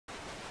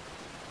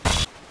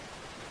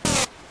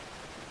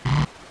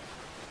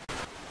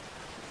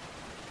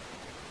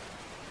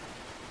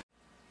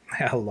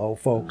Hello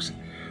folks,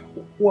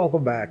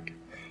 welcome back.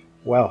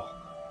 Well,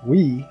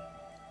 we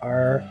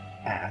are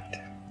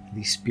at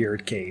the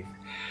Spirit Cave.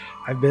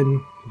 I've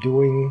been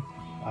doing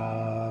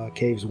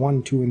caves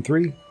 1, 2, and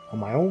 3 on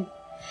my own,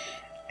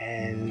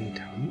 and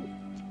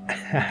I'm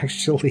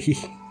actually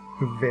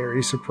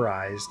very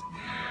surprised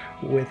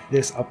with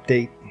this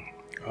update.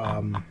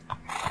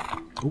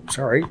 Oops,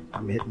 sorry,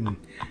 I'm hitting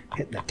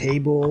the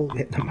table,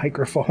 hitting the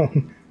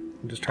microphone.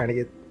 I'm just trying to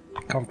get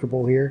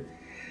comfortable here.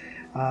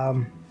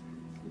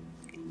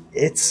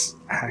 It's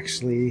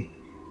actually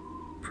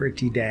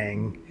pretty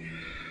dang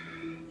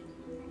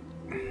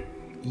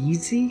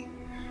easy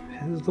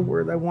is the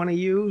word I want to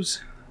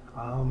use.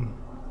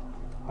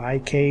 I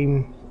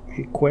came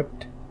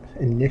equipped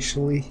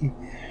initially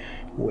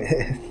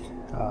with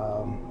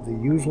the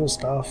usual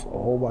stuff, a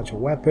whole bunch of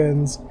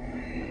weapons,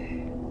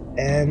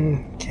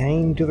 and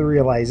came to the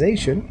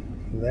realization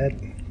that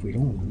we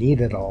don't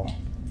need it all.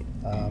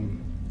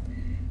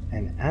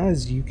 And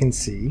as you can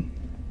see,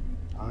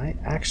 I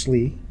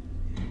actually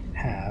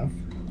have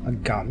a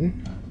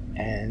gun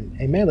and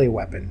a melee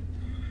weapon.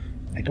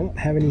 I don't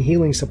have any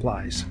healing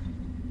supplies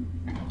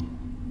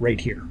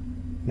right here.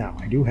 Now,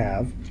 I do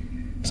have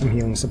some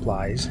healing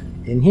supplies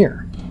in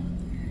here,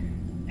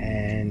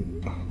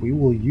 and we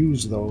will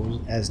use those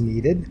as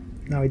needed.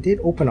 Now, I did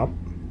open up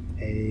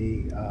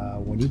a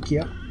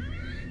Wanikia,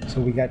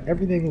 so we got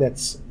everything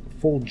that's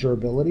full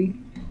durability,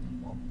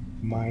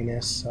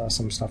 minus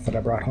some stuff that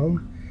I brought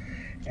home,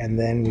 and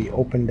then we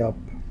opened up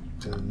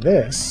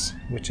this,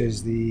 which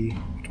is the,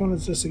 which one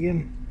is this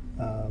again?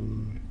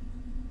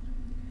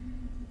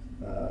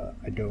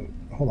 I don't,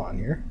 hold on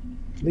here,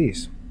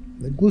 please,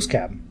 the glue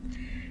scab,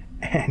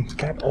 and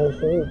got a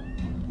whole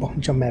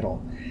bunch of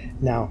metal.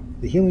 Now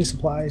the healing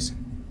supplies,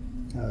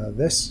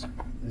 this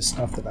is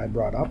stuff that I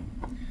brought up.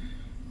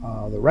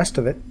 The rest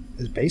of it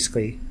is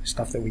basically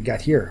stuff that we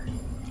got here,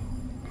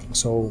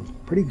 so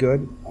pretty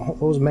good. All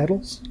those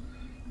metals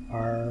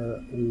are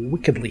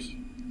wickedly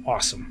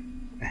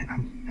awesome, and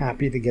I'm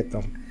happy to get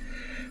them.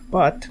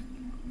 But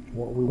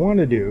what we want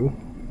to do,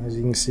 as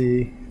you can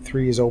see,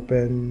 3 is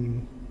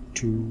open,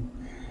 2,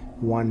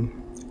 1,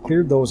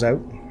 cleared those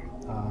out.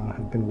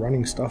 I've been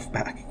running stuff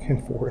back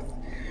and forth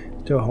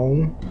to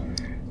home,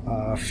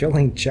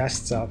 filling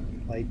chests up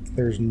like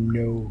there's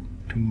no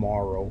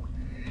tomorrow.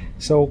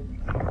 So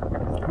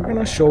we're going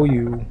to show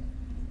you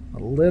a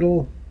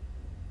little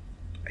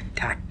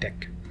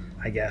tactic,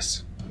 I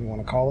guess you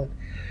want to call it,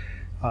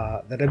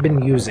 that I've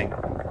been using,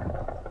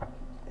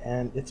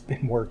 and it's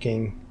been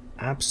working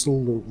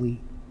absolutely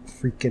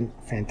freaking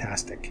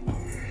fantastic.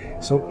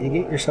 So you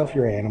get yourself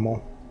your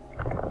animal,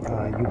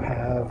 you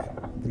have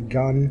the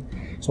gun.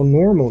 So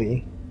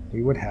normally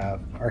we would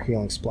have our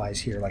healing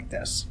supplies here like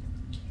this.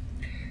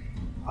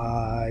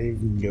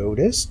 I've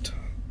noticed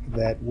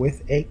that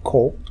with a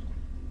Colt,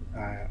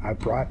 I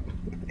brought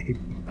a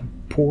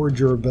poor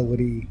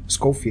durability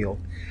Schofield,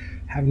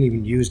 haven't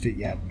even used it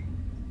yet.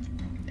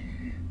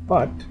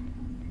 But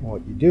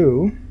what you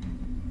do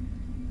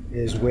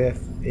is,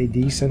 with a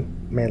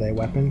decent melee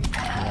weapon,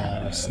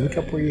 sneak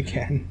up where you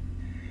can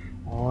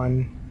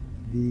on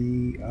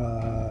the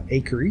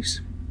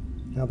akeries.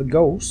 Now the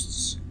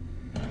ghosts,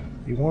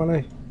 you want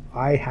to,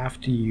 I have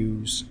to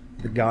use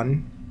the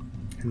gun,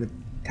 and the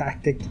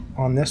tactic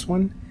on this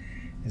one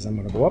is I'm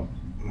going to go up,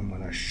 I'm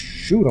going to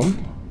shoot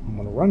him, I'm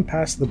going to run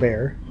past the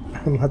bear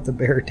and let the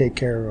bear take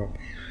care of him,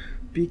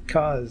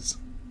 because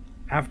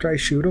after I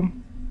shoot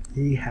him,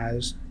 he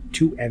has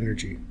 2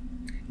 energy.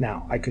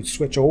 Now I could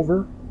switch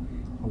over,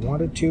 I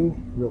wanted to,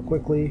 real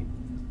quickly,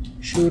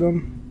 shoot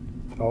him.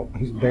 Oh,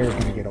 his bear's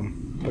gonna get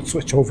him. But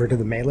switch over to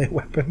the melee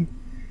weapon.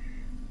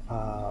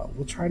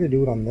 We'll try to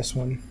do it on this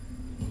one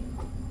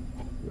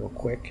real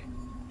quick.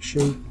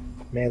 Shoot,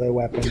 melee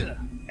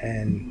weapon,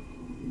 and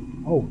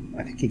oh,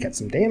 I think he got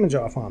some damage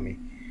off on me.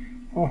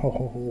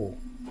 Oh,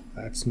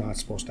 that's not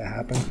supposed to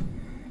happen.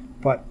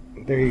 But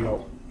there you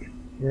go.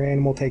 Your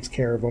animal takes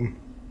care of him,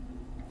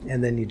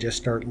 and then you just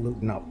start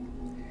looting up.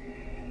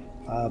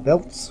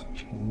 Belts,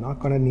 not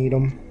going to need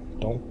them,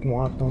 don't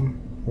want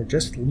them. We're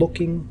just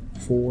looking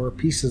for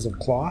pieces of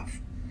cloth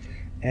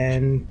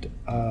and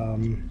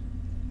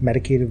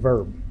medicated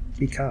verb,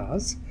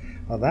 because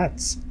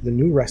that's the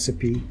new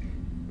recipe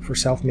for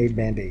self-made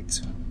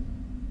band-aids.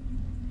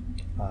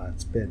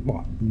 It's been,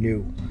 well,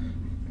 new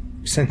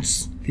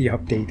since the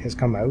update has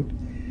come out.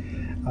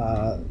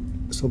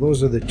 So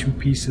those are the 2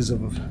 pieces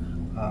of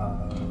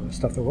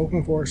stuff that we're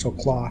looking for. So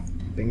cloth,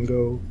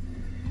 bingo,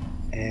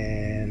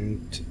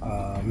 and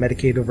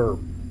medicated verb.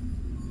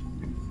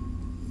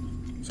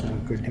 So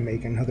we're good to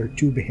make another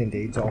 2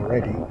 band-aids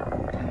already.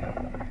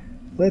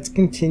 Let's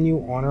continue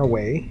on our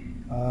way.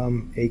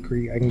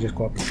 Akery, I can just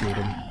go up and shoot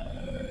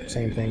him.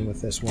 Same thing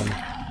with this one.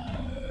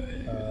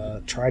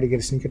 Try to get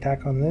a sneak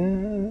attack on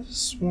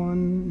this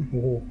one.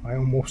 Oh, I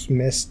almost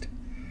missed.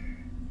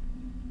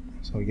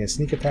 So we get a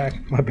sneak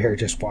attack. My bear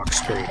just walks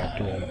straight up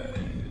to him.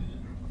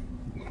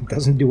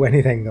 Doesn't do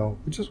anything though.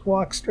 It just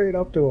walks straight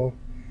up to him.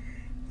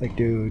 Like,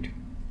 dude,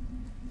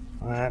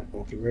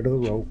 we'll get rid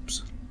of the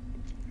ropes.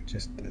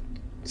 Just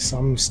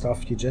Some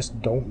stuff you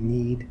just don't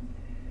need.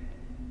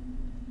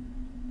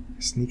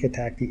 Sneak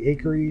attack the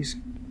Akeries.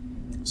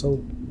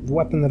 So the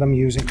weapon that I'm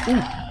using,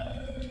 ooh,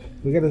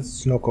 we got a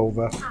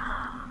Snokova.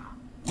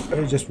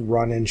 I just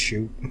run and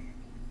shoot.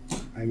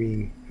 I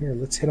mean, here,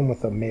 let's hit him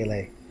with a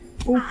melee.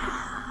 Ooh,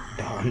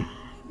 done.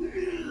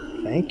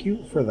 Thank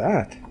you for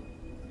that.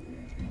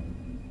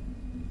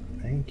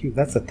 Thank you.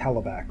 That's a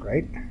teleback,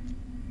 right?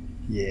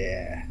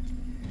 Yeah.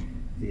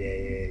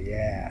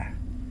 Yeah.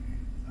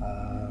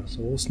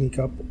 So we'll sneak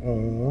up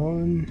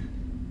on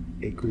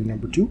Akery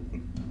number 2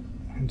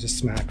 and just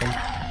smack him.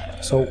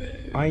 So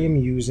I am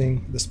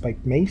using the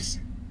spiked mace.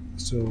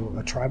 So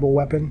a tribal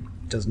weapon,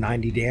 does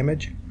 90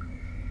 damage.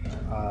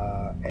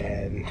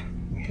 And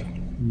we have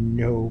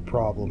no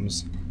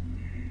problems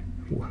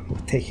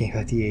with taking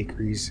out the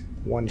Akeries.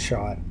 One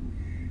shot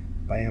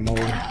by ammo.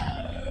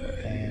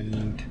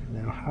 And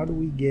now how do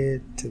we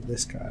get to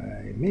this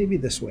guy? Maybe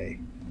this way.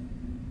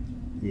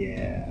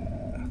 Yeah.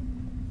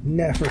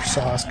 Never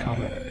saw us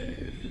coming.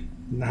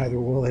 Neither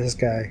will this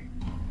guy.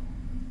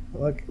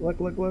 Look.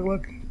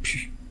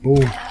 Psh,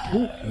 boom.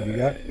 Ooh, what do we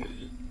got?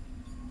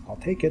 I'll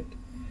take it.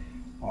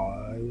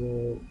 I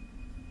will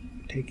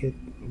take it.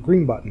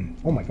 Green button.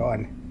 Oh my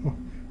god.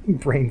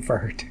 Brain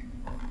fart.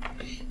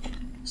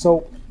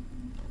 So,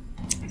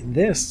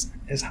 this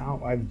is how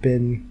I've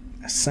been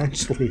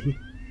essentially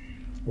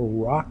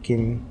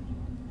rocking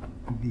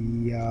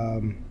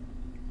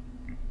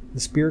the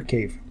Spirit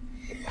Cave.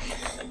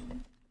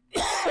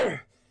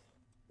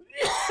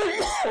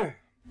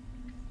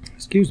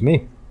 Excuse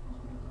me.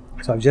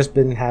 So I've just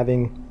been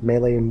having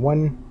melee in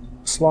one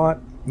slot,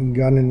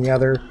 gun in the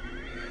other.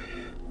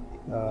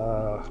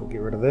 We'll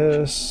get rid of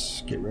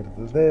this, get rid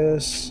of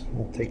this,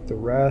 we'll take the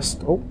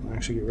rest. Oh,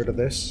 actually get rid of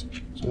this.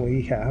 So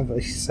we have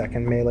a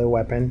second melee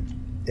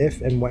weapon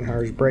if and when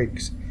ours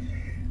breaks.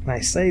 And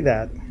I say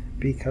that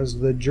because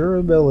the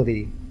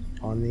durability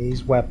on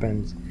these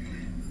weapons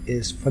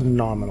is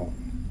phenomenal.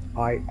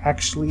 I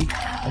actually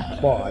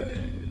applaud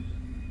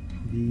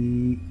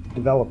the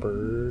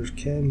developers.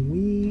 Can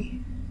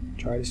we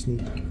try to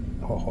sneak?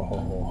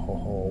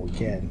 We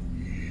can.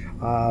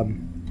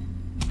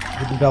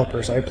 The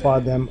developers, I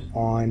applaud them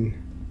on.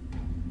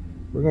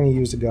 We're going to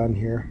use a gun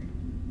here.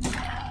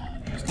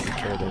 Let's take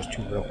care of those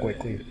two real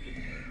quickly.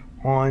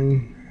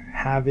 On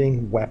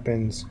having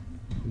weapons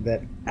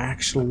that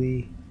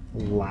actually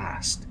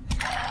last.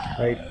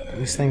 Right?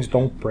 These things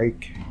don't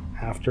break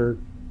after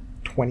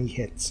 20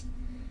 hits,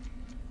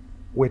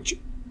 which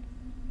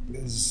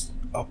is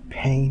a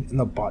pain in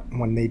the butt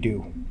when they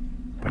do.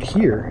 But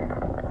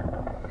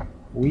here,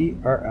 we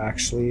are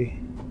actually,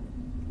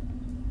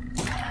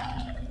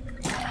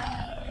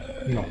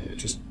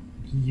 just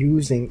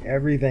using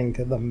everything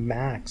to the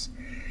max.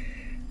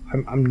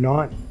 I'm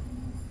not,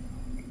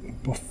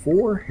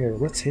 before, here,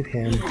 let's hit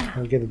him,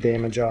 we'll get the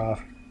damage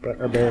off,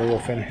 but our barrel will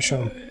finish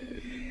him.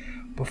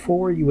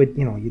 Before you would,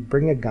 you'd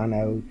bring a gun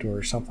out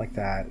or something like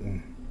that,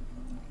 and,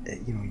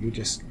 you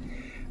just,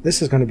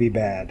 this is going to be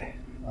bad.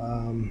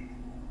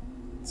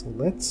 So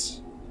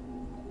let's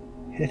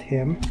hit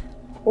him.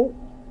 Oh!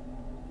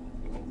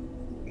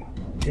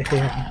 Hit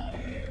him.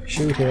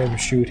 Shoot him.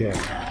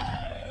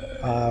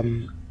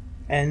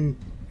 And,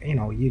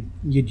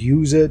 you'd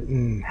use it,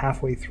 and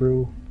halfway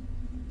through,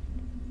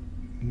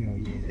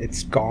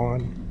 it's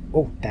gone.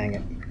 Oh, dang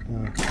it.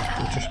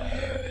 Just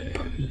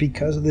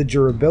because of the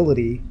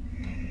durability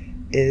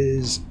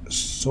is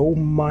so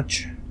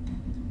much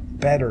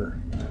better.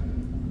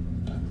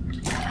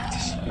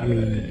 I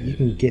mean, you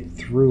can get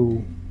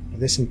through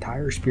this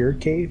entire Spirit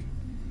Cave,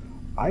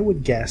 I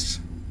would guess,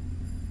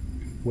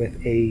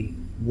 with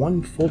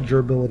one full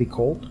durability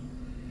Colt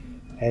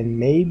and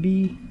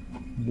maybe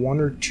one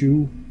or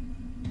two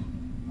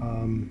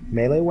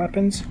melee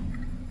weapons.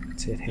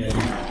 Let's hit him.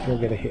 He'll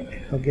get a hit.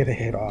 He'll get a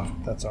hit off.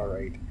 That's all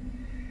right.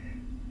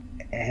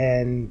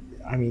 And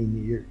I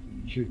mean,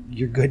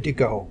 you're good to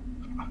go.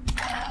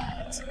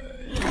 It's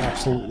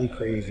absolutely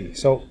crazy.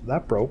 So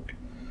that broke.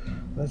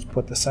 Let's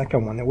put the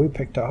second one that we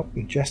picked up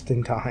just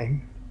in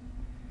time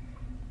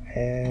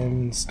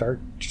and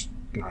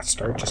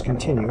just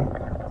continue.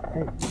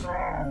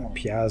 Right.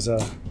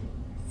 Piazza,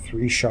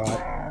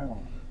 3-shot.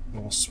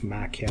 We'll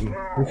smack him.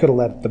 We could have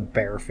let the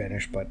bear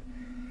finish, but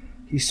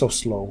he's so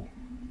slow.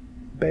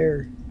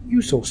 Bear,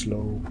 you so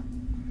slow.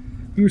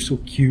 You're so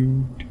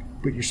cute,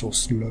 but you're so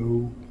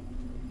slow.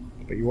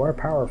 But you are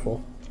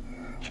powerful.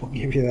 We'll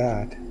give you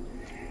that.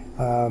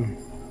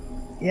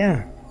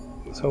 Yeah.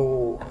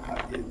 So,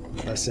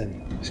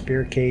 listen,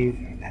 Spirit Cave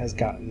has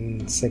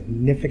gotten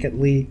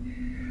significantly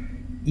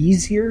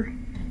easier,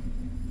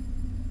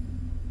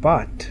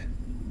 but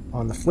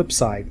on the flip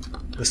side,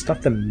 the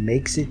stuff that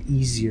makes it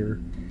easier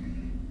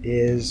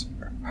is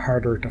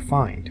harder to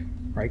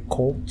find, right?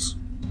 Colts,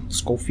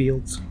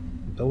 Schofields,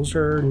 those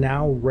are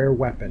now rare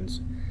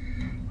weapons.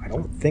 I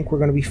don't think we're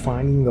going to be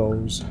finding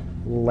those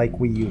like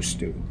we used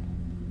to.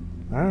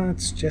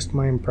 That's just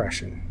my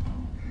impression.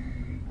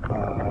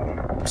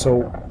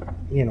 So,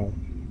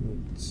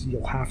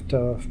 you'll have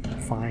to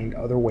find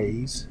other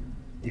ways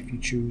if you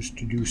choose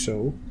to do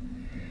so.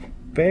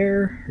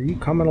 Bear, are you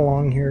coming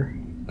along here?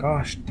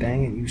 Gosh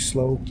dang it, you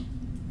slow.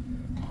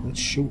 Let's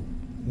shoot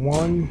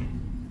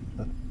one.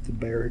 Let the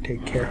bear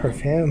take care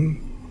of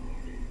him.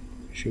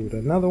 Shoot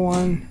another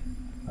one.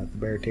 Let the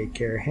bear take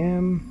care of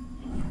him.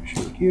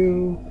 Shoot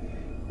you.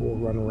 We'll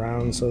run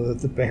around so that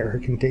the bear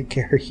can take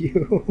care of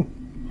you.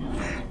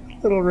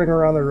 Little ring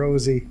around the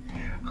rosy.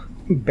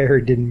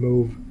 Bear didn't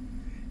move.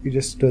 He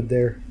just stood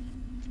there.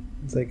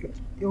 It's like,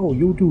 yo,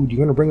 you dude, you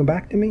gonna bring him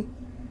back to me?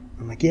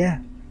 I'm like, yeah,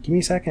 give me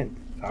a second.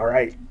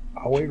 Alright,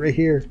 I'll wait right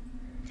here.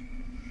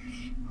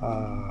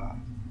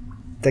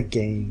 The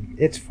game,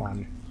 it's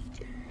fun.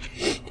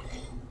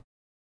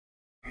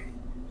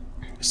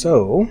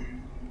 So,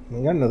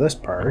 we got into this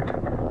part.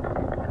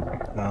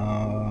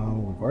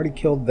 We've already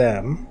killed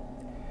them.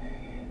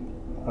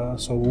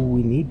 So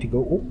we need to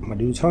go. Oh, my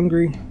dude's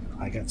hungry.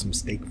 I got some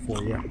steak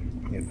for you.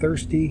 You're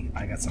thirsty?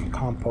 I got some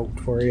compote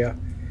for you.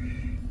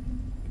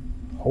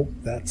 Hope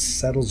that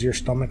settles your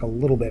stomach a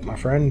little bit, my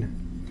friend.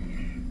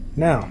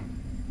 Now,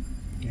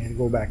 and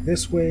go back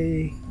this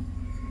way.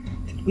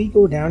 Did we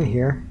go down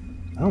here?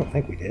 I don't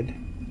think we did.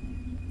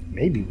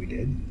 Maybe we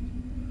did.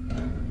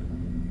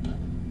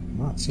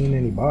 Not seeing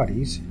any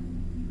bodies.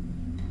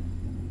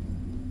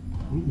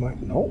 We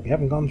might. No, we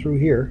haven't gone through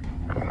here.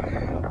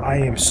 I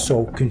am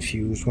so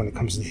confused when it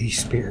comes to these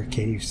spirit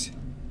caves.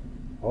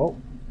 Oh,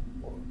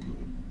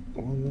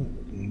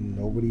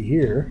 nobody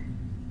here.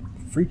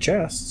 Free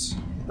chests.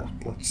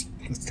 Let's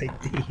take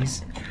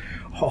these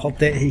all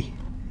day,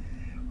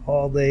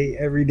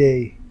 every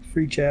day.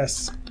 Free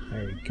chests.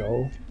 There we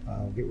go.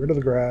 I'll get rid of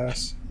the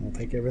grass. We'll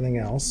take everything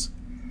else.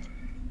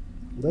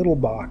 Little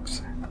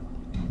box,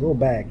 little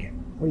bag.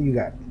 What do you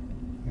got?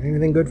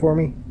 Anything good for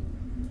me?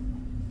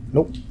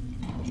 Nope.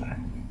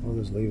 We'll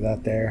just leave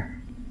that there.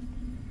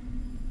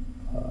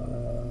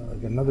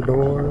 Got another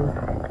door,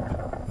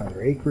 another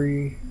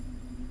akery,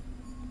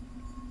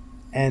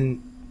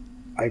 and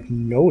I've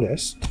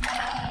noticed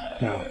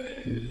now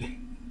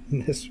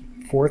this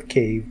fourth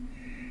cave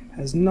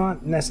has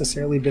not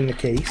necessarily been the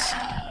case.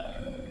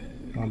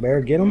 Come on, bear,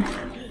 get him.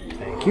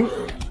 Thank you.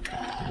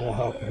 We'll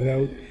help him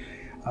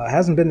out.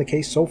 Hasn't been the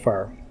case so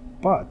far,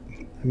 but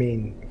I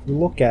mean, if we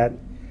look at,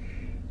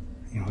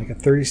 I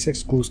got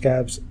 36 glue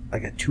scabs, I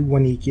got 2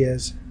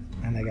 Wanikias,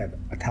 and I got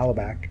a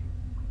Talabac.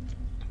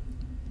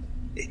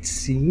 It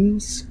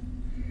seems,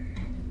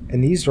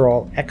 and these are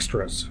all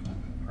extras,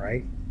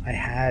 right? I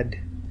had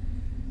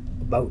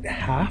about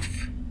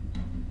half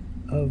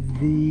of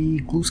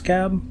the glue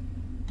scab,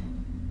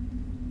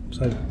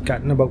 so I've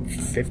gotten about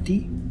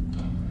 50,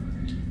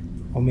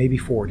 or maybe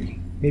 40,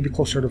 maybe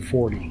closer to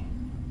 40.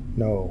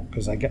 No,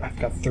 because I've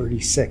got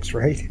 36,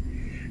 right?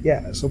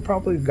 Yeah, so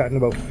probably I've gotten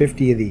about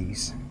 50 of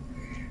these.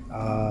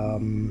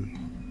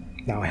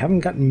 Now I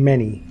haven't gotten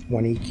many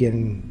Waniki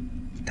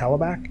and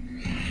Talabac.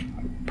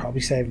 I'd probably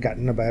say I've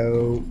gotten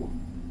about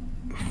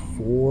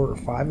 4 or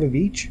 5 of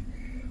each,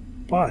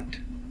 but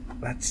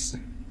that's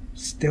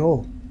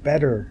still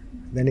better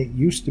than it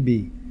used to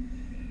be.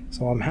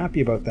 So I'm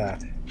happy about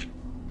that.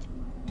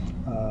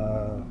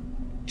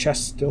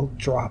 Chests still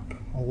drop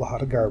a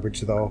lot of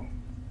garbage though.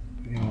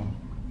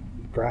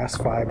 Grass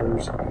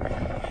fibers,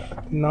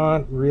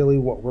 not really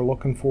what we're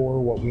looking for,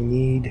 what we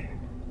need.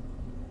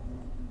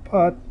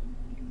 But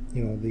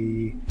there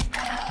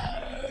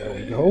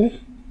we go.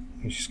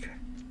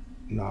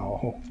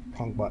 No,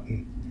 wrong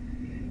button.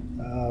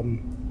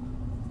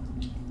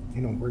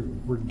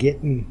 We're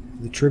getting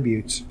the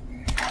tributes.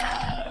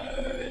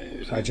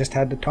 So I just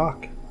had to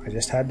talk. I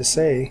just had to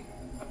say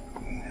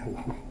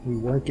we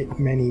weren't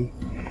getting many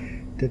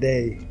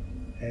today,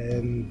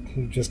 and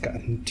we've just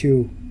gotten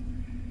 2.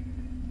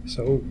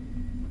 So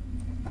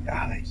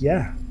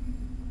yeah,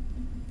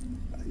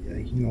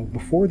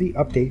 before the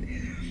update.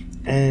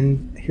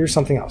 And here's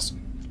something else.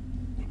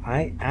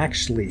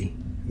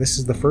 This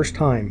is the first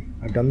time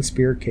I've done the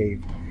Spirit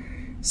Cave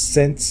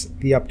since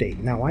the update.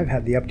 Now, I've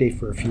had the update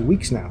for a few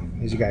weeks now,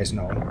 as you guys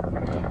know,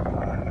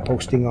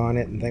 posting on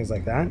it and things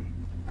like that.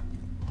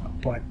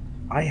 But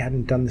I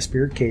hadn't done the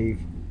Spirit Cave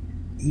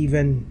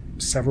even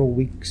several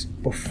weeks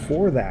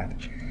before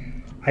that.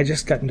 I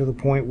just gotten to the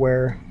point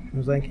where I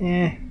was like,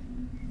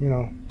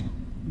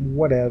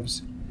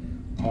 whatevs.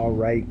 All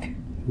right,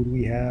 who do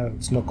we have?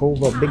 It's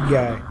Nokova, big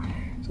guy.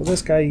 So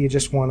this guy, you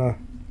just want to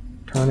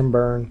turn and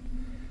burn.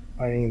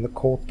 I mean, the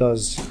Colt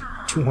does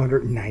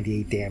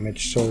 298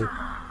 damage, so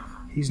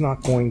he's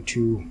not going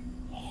to,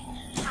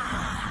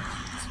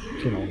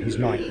 he's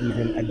not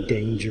even a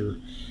danger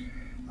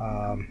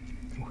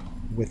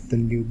with the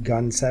new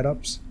gun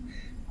setups.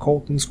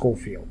 Colt and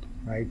Schofield,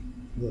 right?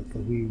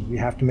 We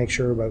have to make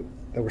sure that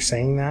we're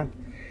saying that.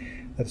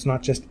 That's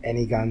not just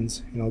any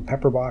guns.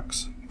 Pepper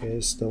box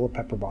is still a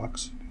pepper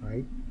box,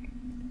 right?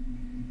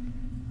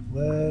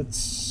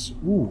 That's a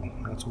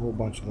whole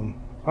bunch of them.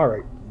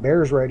 Alright,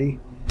 bear's ready.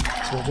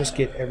 So we'll just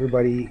get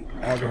everybody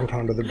aggroed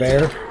onto the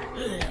bear.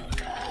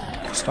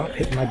 Stop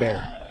hitting my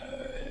bear.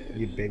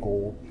 You big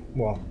old,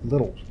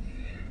 little.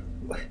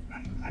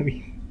 I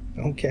mean,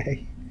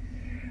 okay.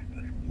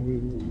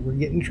 We're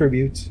getting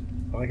tributes.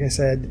 Like I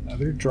said,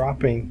 they're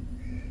dropping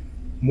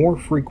more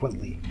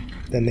frequently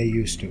than they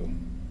used to.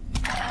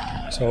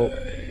 So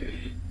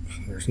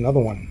there's another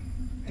one,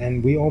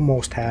 and we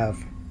almost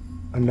have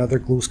another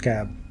glue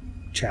scab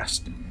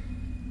chest,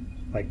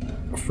 like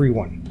a free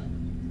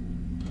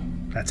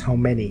one. That's how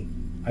many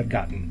I've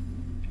gotten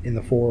in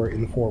the four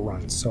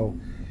runs. So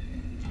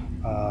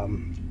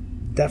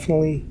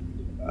definitely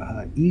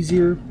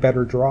easier,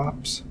 better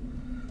drops.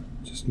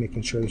 Just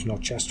making sure there's no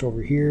chest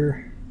over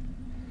here.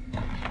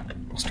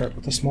 We'll start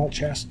with a small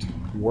chest,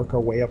 work our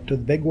way up to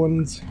the big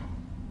ones.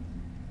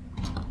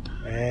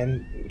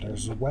 And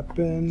there's a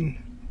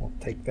weapon. We'll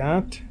take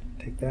that.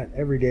 Take that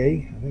every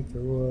day. I think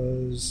there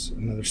was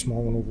another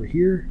small one over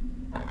here.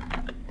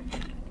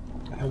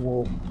 And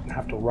we'll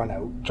have to run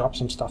out, drop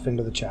some stuff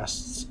into the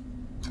chests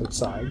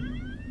outside.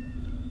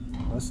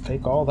 Let's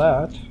take all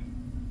that.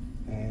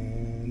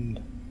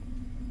 And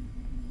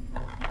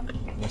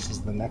this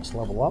is the next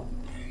level up.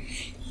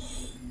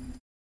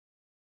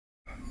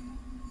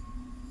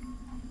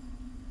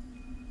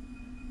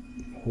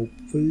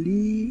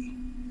 Hopefully,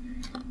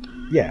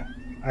 yeah,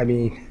 I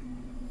mean,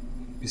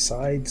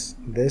 besides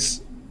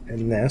this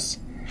and this,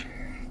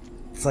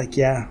 it's like,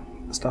 yeah,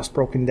 the stuff's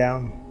broken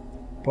down,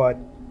 but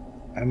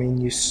I mean,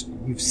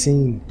 you've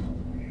seen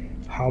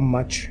how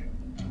much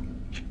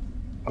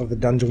of the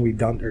dungeon we've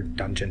done,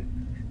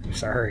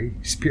 or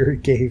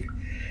spirit cave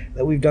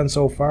that we've done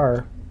so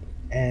far,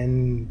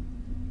 and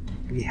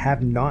we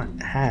have not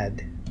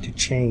had to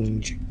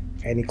change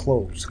any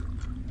clothes.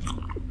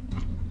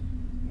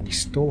 We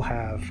still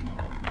have,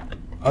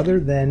 other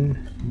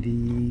than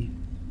the,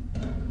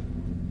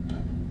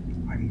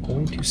 I'm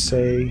going to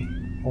say,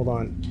 hold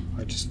on,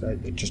 I just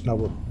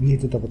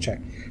need to double check.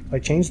 I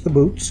changed the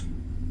boots,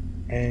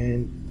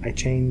 and I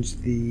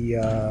changed the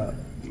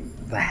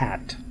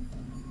hat,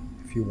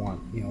 if you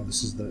want. You know,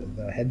 this is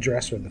the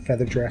headdress or the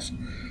feather dress.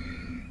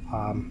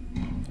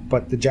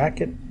 But the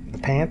jacket, the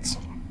pants,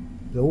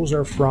 those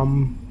are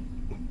from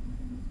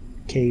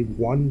cave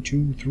 1,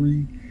 2,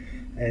 3,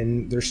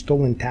 and they're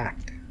still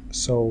intact.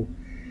 So,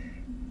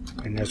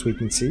 and as we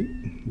can see,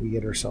 we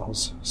get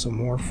ourselves some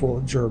more full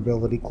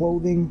durability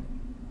clothing.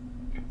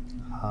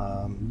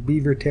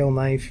 Beaver tail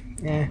knife,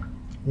 you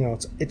know,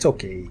 it's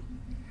okay.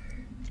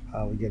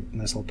 We get a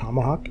nice little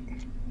tomahawk.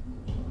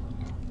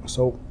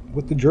 So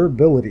with the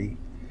durability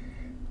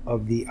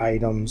of the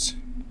items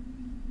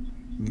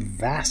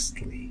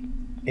vastly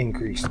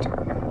increased,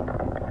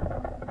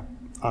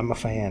 I'm a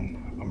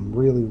fan. I'm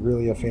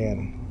really a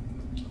fan.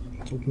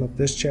 Let's open up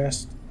this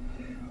chest.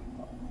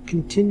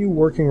 Continue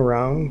working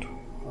around.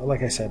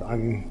 Like I said,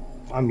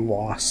 I'm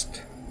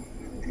lost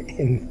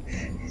in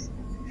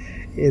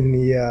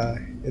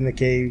the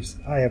caves.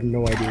 I have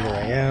no idea where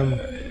I am.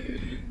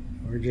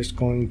 We're just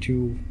going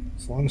to,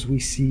 as long as we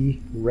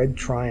see red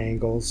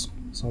triangles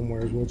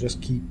somewhere, we'll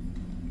just keep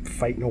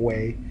fighting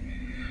away.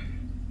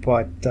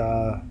 But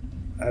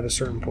at a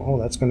certain point, oh,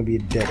 that's going to be a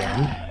dead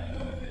end.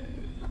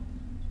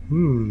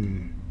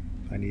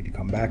 I need to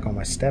come back on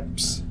my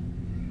steps.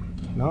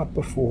 Not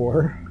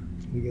before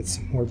we get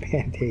some more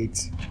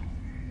band-aids.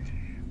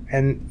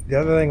 And the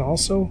other thing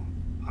also,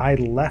 I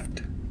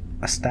left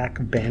a stack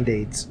of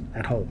band-aids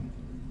at home.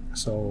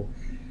 So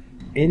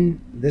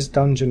in this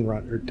dungeon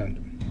run, or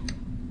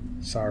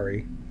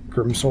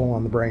grim soul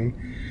on the brain,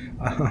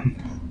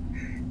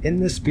 in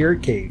this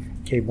spirit cave,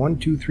 cave 1,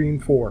 2, 3,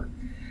 and 4,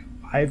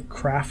 I've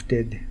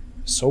crafted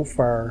so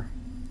far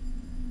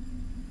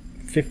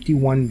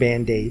 51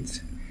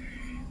 band-aids,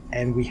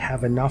 and we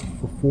have enough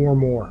for 4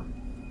 more.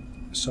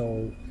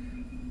 So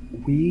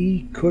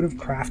we could have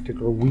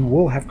crafted, or we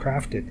will have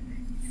crafted,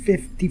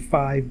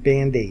 55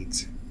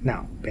 band-aids.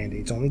 Now,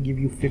 band-aids only give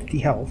you 50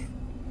 health,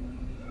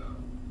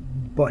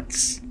 but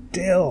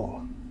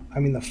still, I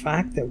mean, the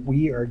fact that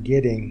we are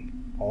getting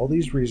all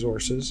these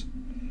resources,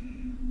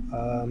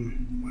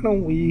 why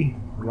don't we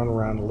run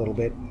around a little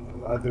bit?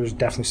 There's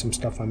definitely some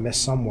stuff I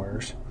missed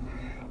somewheres,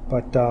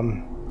 but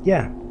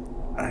yeah,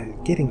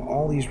 getting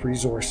all these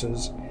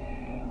resources.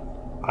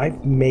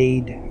 I've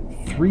made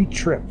 3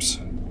 trips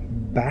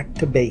back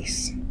to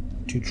base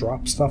to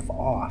drop stuff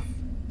off,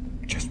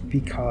 just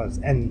because,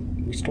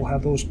 and we still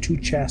have those 2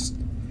 chests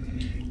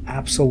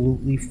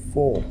absolutely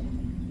full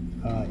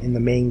in the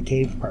main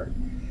cave part.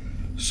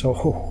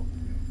 So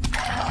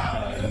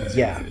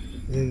yeah,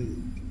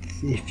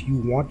 if you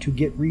want to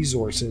get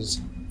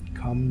resources,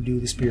 come do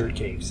the spirit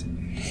caves.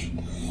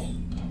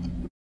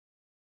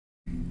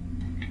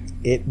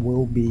 It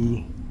will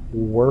be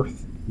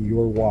worth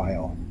your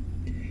while.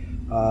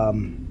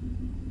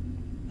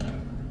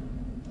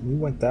 We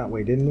went that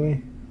way, didn't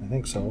we? I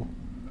think so.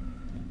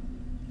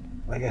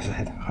 Like I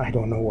said, I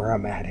don't know where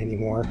I'm at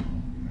anymore.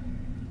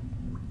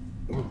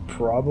 We're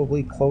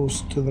probably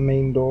close to the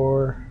main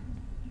door.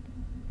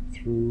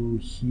 Through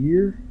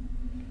here?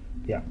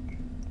 Yeah.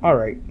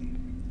 Alright.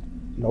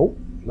 Nope,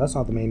 that's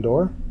not the main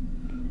door.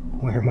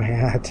 Where am I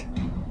at?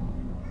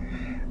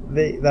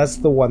 That's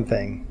the one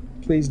thing.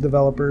 Please,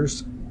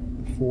 developers,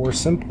 for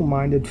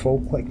simple-minded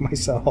folk like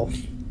myself,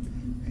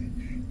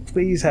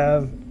 please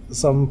have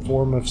some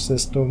form of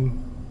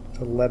system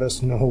to let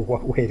us know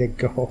what way to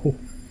go.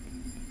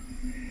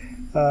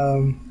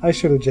 I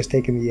should have just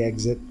taken the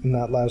exit in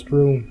that last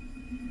room.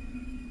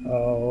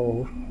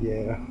 Oh,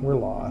 yeah, we're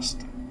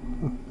lost.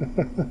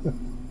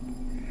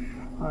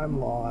 I'm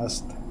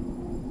lost.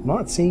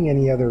 Not seeing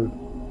any other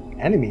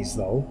enemies,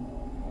 though.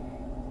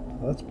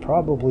 That's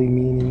probably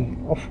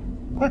meaning... Oh,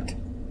 what?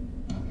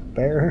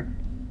 Bear?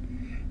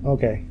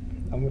 Okay,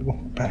 I'm gonna go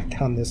back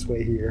down this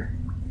way here.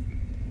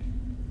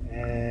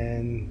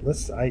 And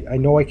I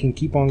know I can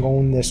keep on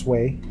going this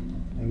way,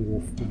 and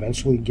we'll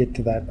eventually get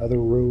to that other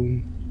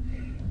room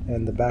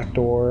and the back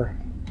door.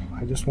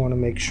 I just want to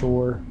make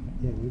sure.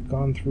 Yeah, we've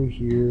gone through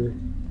here.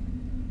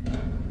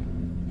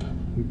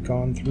 We've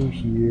gone through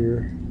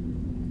here.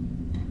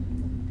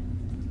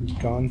 We've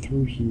gone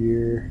through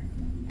here.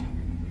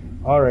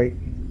 Alright.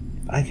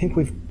 I think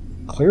we've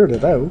cleared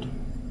it out.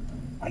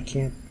 I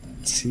can't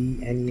see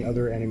any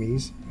other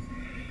enemies.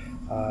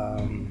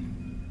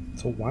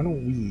 So why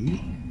don't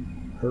we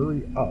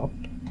hurry up?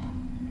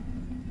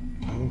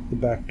 I think the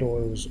back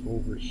door is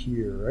over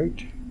here,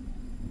 right?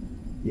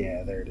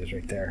 Yeah, there it is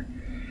right there.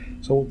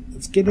 So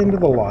let's get into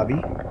the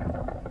lobby,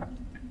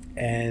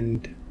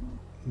 and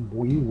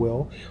we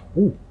will...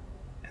 Ooh,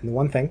 and the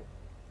one thing,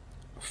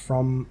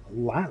 from,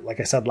 like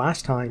I said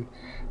last time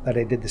that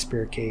I did the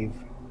Spirit Cave,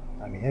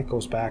 I mean, it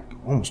goes back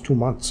almost 2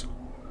 months,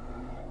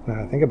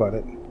 now I think about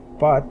it,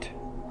 but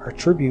our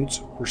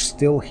tributes were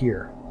still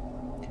here.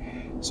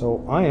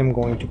 So I am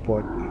going to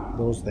put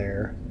those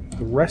there.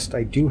 The rest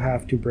I do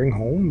have to bring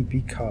home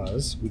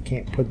because we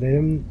can't put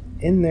them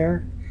in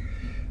there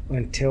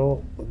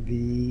until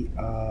the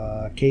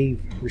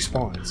cave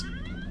respawns.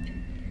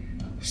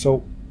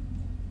 So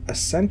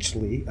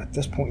essentially at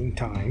this point in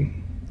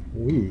time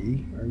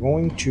we are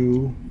going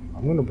to,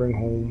 I'm going to bring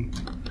home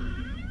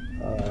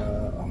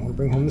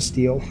the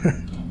steel.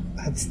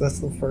 that's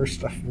the first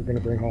stuff we're going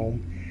to bring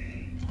home.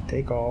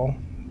 Take all,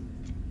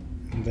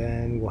 and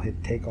then we'll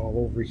hit take all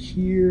over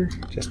here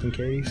just in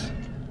case.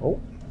 Oh,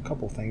 a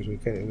couple things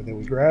that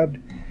we grabbed,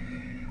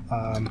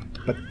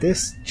 but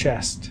this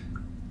chest,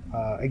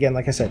 again,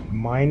 like I said,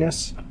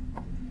 minus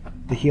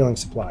the healing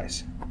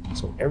supplies.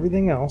 So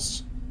everything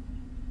else,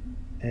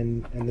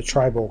 and the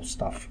tribal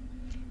stuff,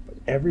 but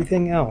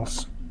everything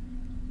else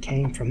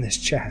came from this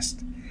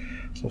chest.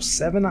 So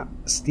 7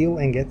 steel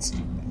ingots,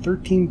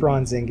 13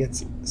 bronze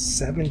ingots,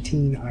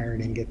 17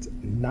 iron ingots,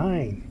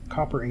 9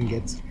 copper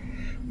ingots.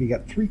 We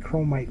got 3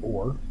 chromite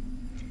ore,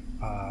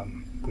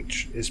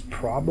 which is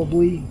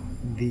probably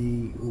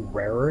the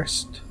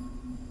rarest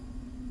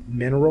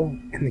mineral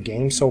in the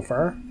game so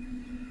far.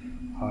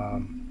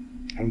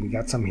 And we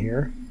got some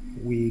here.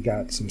 We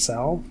got some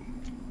salve,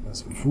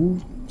 some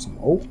food, some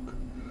oak,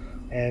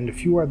 and a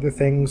few other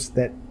things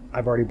that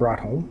I've already brought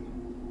home.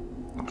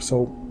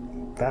 So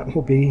that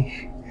will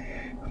be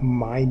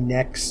my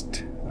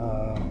next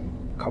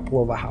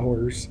couple of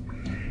hours,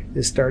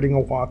 is starting a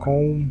walk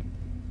home,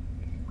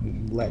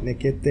 letting it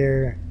get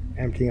there,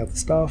 emptying out the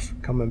stuff,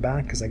 coming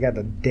back, because I got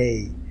a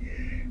day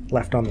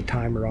left on the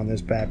timer on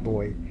this bad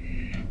boy.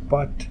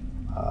 But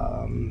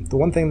the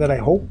one thing that I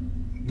hope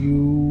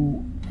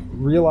you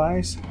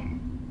realize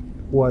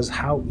was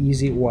how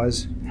easy it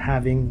was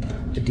having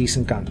a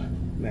decent gun,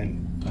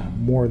 and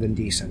more than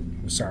decent,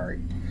 I'm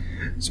sorry.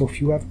 So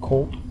if you have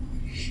Colt,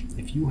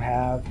 if you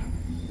have,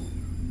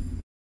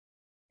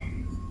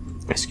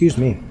 excuse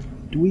me,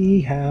 do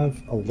we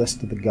have a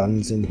list of the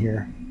guns in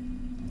here?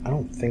 I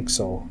don't think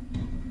so.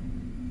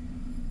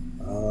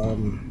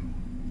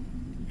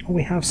 Oh,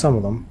 we have some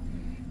of them.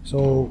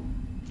 So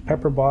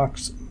pepper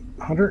box,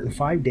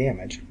 105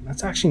 damage.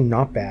 That's actually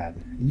not bad.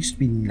 It used to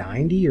be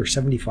 90 or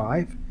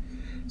 75,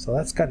 so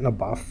that's gotten a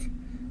buff.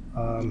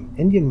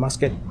 Indian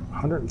musket,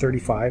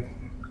 135.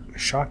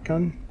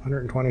 Shotgun,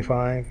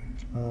 125.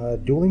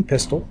 Dueling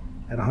pistol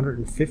at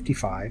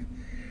 155,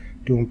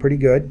 doing pretty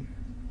good.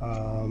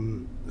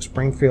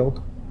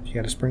 Springfield, if you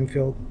got a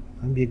Springfield,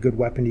 that'd be a good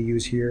weapon to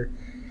use here.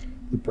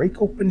 The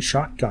break open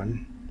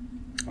shotgun,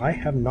 I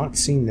have not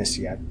seen this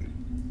yet.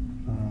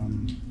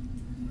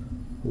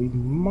 We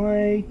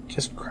might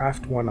just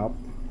craft one up.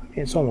 I mean,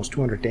 it's almost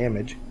 200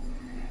 damage.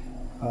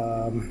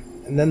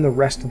 And then the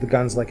rest of the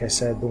guns, like I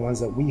said, the ones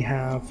that we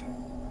have,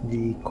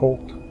 the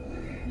Colt,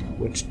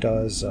 which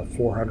does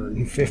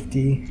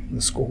 450,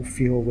 the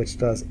Schofield, which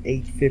does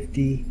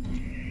 850,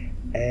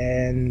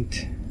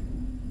 and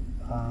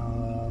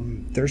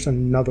there's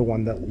another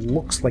one that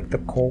looks like the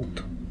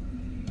Colt.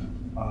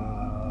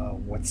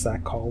 What's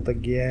that called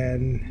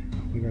again?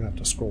 We're gonna have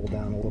to scroll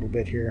down a little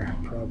bit here.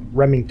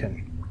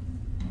 Remington.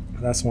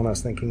 That's the one I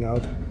was thinking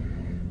of.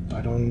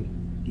 I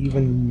don't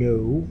even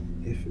know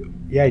if,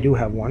 yeah, I do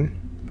have one,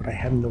 but I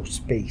have no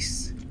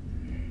space.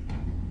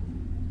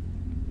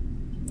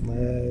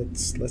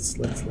 Let's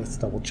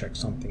double check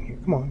something here.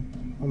 Come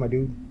on, my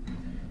dude,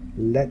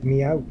 let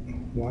me out.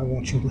 Why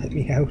won't you let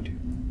me out?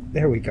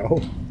 There we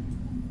go.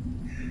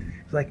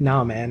 It's like,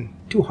 nah, man,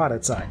 too hot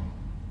outside.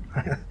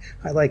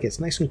 I like it. It's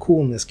nice and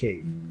cool in this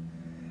cave.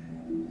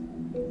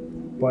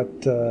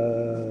 But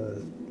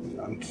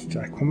I'm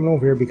coming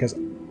over here because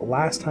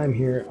last time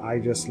here I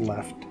just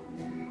left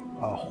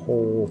a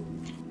whole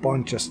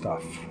bunch of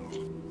stuff.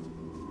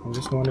 I'm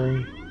just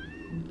wondering.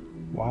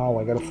 Wow,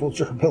 I got a full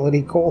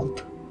durability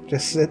Colt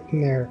just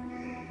sitting there.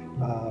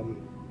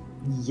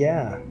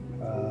 Yeah.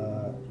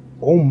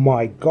 Oh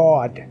my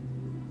god.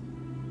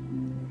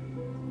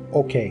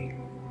 Okay.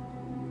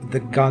 The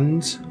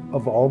guns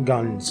of all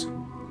guns.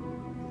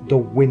 The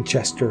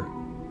Winchester.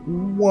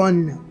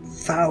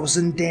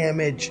 1,000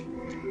 damage.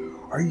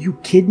 Are you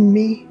kidding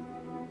me?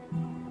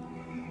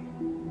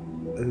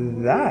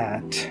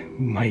 That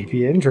might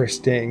be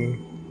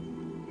interesting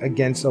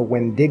against a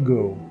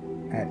Wendigo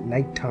at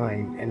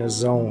nighttime in a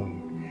zone.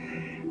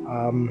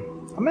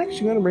 I'm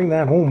actually going to bring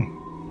that home.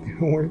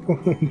 We're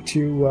going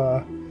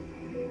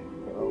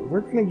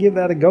to give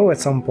that a go at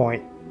some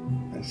point,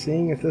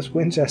 seeing if this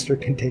Winchester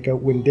can take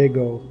out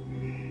Wendigo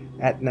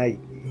at night.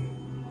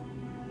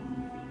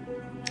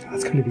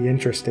 That's going to be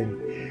interesting.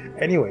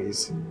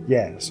 Anyways,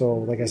 yeah, so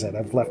like I said,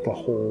 I've left a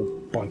whole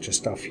bunch of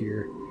stuff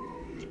here.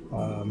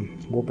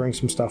 We'll bring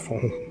some stuff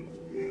home.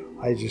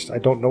 I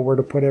don't know where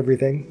to put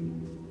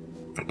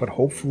everything, but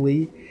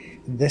hopefully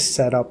this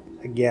setup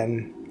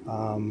again,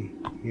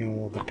 you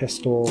know, the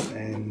pistol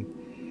and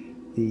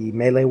the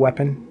melee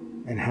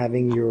weapon and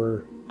having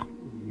your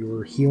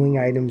healing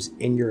items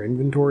in your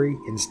inventory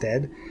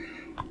instead,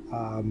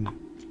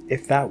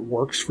 if that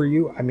works for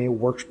you. I mean, it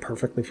works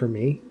perfectly for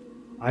me.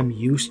 I'm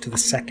used to the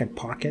second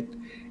pocket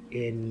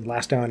in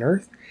Last Day on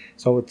Earth,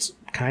 so it's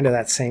kind of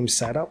that same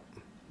setup.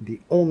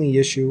 The only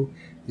issue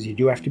is you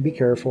do have to be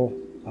careful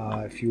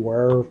if you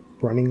are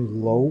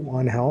running low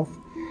on health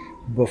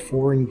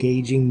before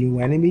engaging new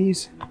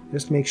enemies.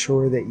 Just make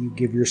sure that you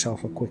give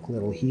yourself a quick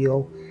little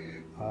heal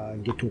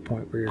and get to a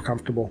point where you're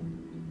comfortable.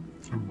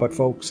 But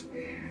folks,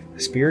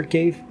 Spirit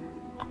Cave,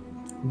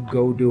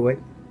 go do it.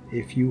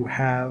 If you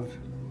have,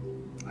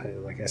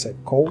 like I said,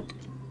 Colt,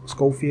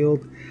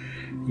 Schofield,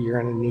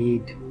 you're going to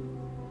need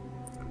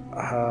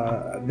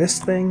this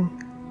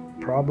thing.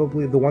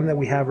 Probably the one that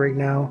we have right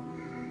now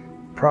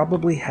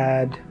probably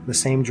had the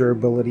same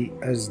durability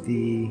as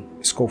the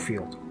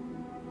Schofield.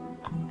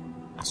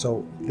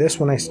 So this,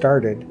 when I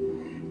started,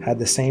 had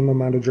the same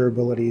amount of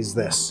durability as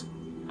this.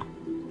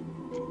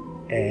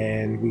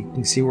 And we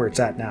can see where it's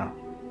at now.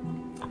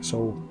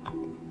 So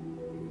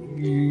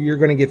you're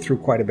going to get through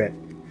quite a bit.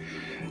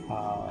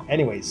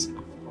 Anyways,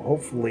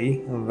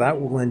 hopefully that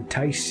will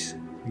entice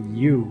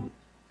you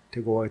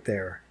to go out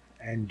there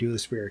and do the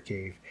Spirit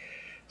Cave.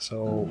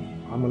 So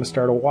I'm going to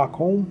start a walk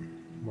home.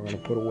 We're going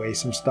to put away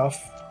some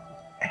stuff,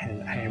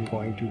 and I am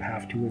going to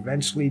have to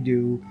eventually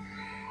do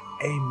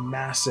a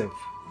massive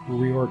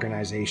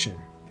reorganization.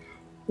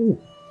 Ooh,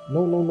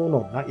 no,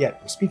 not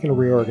yet. Speaking of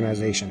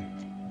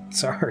reorganization,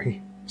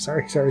 sorry. We're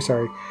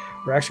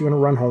actually going to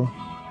run home.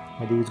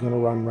 My dude's going to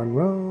run.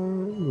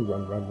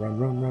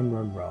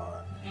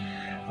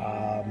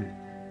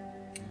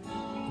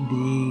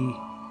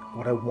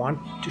 What I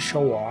want to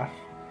show off,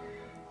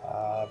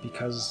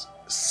 because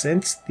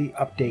since the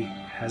update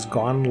has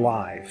gone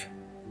live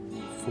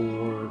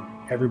for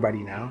everybody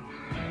now,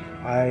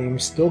 I'm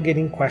still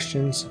getting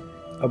questions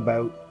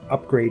about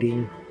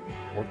upgrading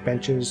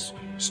workbenches,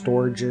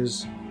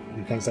 storages,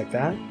 and things like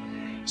that.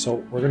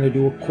 So we're going to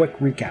do a quick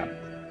recap.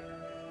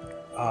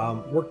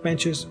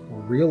 Workbenches,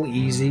 real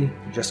easy.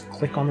 Just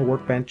click on the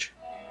workbench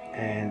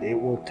and it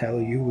will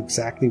tell you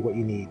exactly what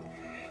you need.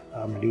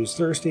 My dude's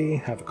thirsty,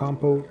 have a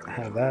compote,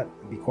 have that,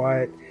 be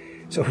quiet.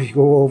 So if you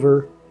go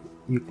over,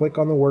 you click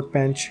on the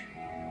workbench,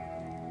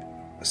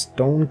 a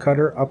stone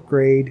cutter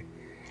upgrade,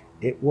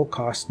 it will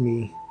cost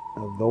me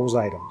those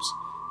items.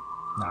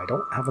 Now I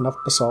don't have enough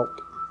basalt.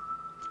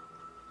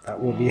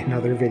 That will be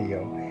another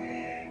video.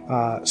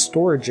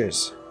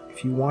 Storages.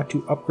 If you want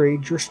to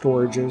upgrade your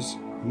storages,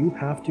 you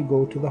have to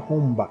go to the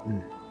home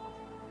button.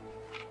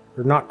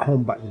 Or not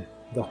home button,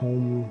 the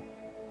home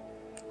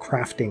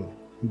crafting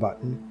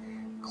button.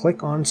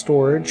 Click on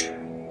storage.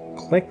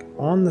 Click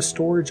on the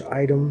storage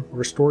item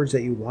or storage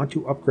that you want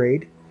to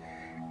upgrade.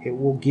 It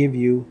will give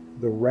you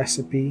the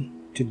recipe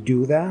to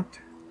do that.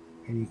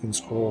 And you can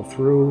scroll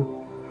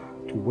through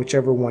to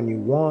whichever one you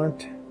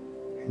want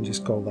and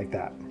just go like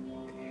that.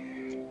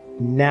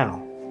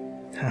 Now,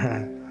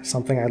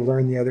 something I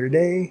learned the other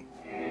day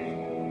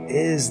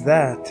is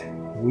that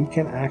we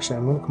can actually,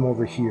 I'm going to come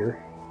over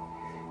here,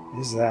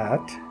 is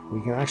that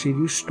we can actually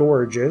do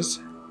storages.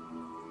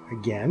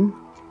 Again,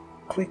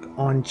 click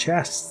on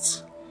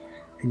chests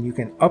and you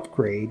can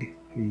upgrade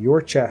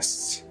your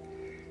chests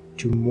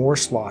to more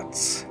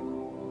slots,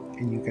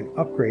 and you can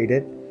upgrade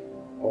it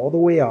all the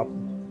way up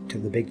to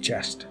the big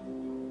chest.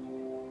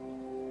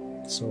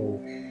 So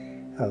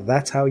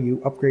that's how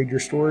you upgrade your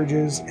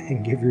storages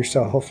and give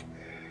yourself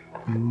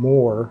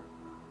more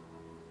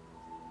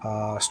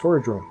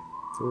storage room.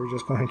 So we're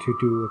just going to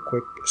do a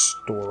quick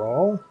store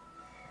all,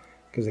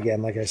 because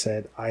again, like I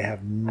said, I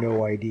have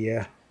no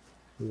idea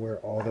where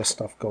all this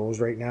stuff goes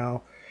right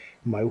now.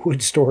 My wood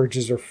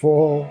storages are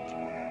full,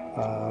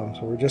 so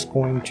we're just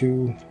going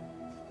to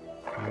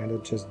kind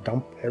of just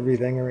dump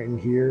everything right in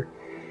here.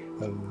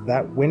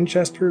 That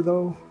Winchester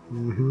though,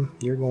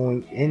 you're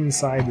going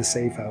inside the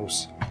safe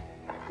house.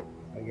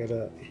 I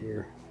gotta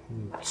here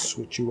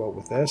switch you out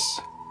with this.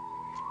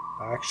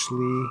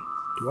 Actually,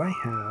 do I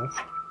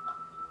have...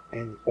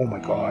 And oh my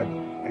god,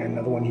 I got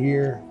another one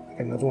here. I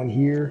got another one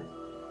here.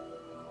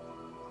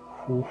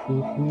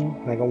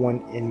 And I got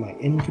one in my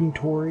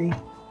inventory.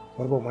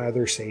 What about my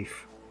other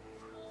safe?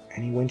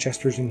 Any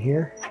Winchesters in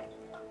here?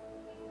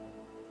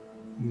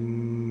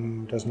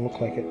 Doesn't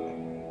look like it.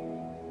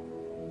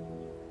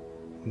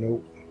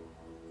 Nope.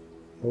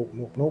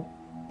 Nope.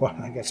 But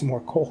I got some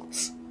more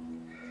Colts.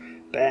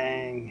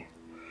 Bang.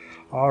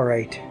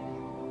 Alright.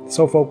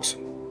 So folks,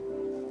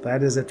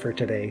 that is it for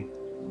today.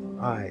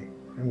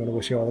 I'm going to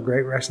wish you all a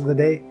great rest of the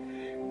day,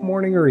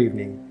 morning or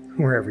evening,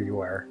 wherever you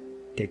are.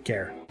 Take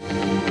care.